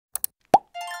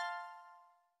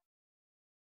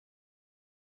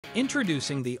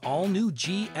Introducing the all-new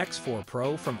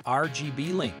GX4pro from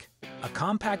RGBlink, a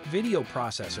compact video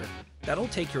processor that'll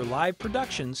take your live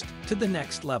productions to the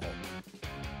next level.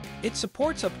 It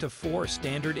supports up to 4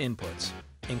 standard inputs,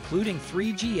 including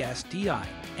 3G SDI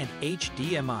and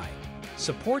HDMI,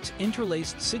 supports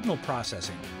interlaced signal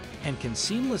processing, and can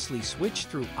seamlessly switch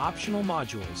through optional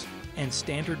modules and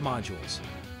standard modules.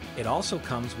 It also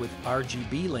comes with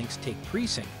RGBlink's Take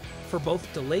Presync for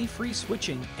both delay-free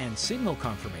switching and signal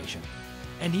confirmation,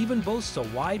 and even boasts a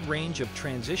wide range of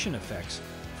transition effects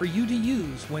for you to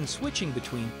use when switching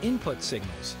between input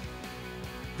signals.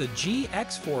 The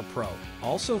GX4pro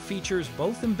also features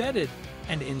both embedded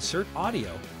and insert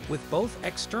audio with both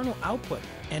external output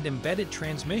and embedded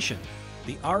transmission.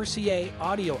 The RCA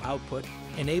audio output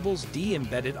enables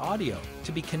de-embedded audio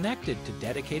to be connected to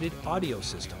dedicated audio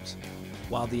systems,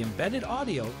 while the embedded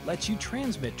audio lets you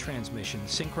transmit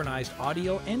synchronized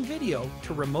audio and video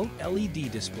to remote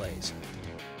LED displays.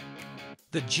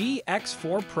 The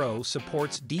GX4pro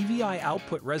supports DVI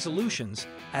output resolutions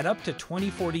at up to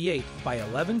 2048 by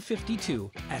 1152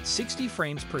 at 60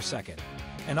 frames per second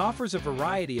and offers a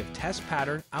variety of test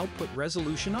pattern output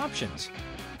resolution options.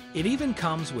 It even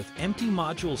comes with empty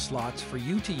module slots for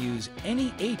you to use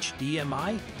any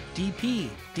HDMI, DP,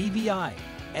 DVI,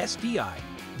 SDI,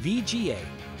 VGA,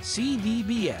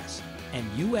 CVBS, and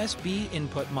USB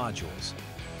input modules.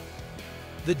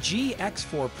 The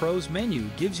GX4pro's menu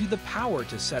gives you the power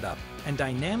to set up and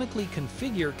dynamically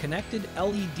configure connected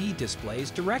LED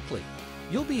displays directly.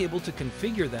 You'll be able to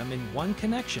configure them in one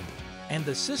connection, and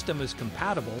the system is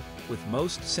compatible with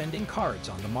most sending cards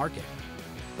on the market.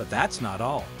 But that's not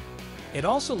all. It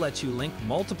also lets you link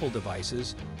multiple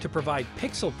devices to provide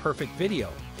pixel-perfect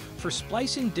video for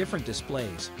splicing different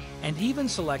displays, and even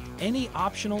select any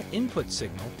optional input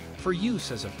signal for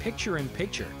use as a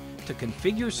picture-in-picture to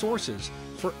configure sources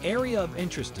for area of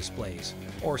interest displays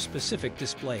or specific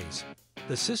displays.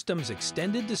 The system's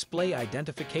extended display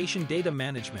identification data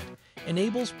management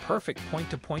enables perfect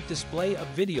point-to-point display of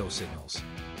video signals.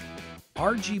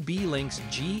 RGBlink's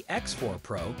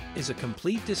GX4pro is a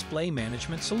complete display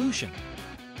management solution.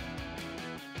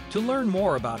 To learn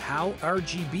more about how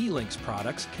RGBlink's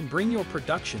products can bring your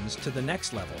productions to the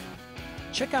next level,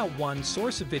 check out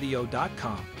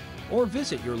onesourceofvideo.com or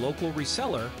visit your local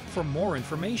reseller for more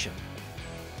information.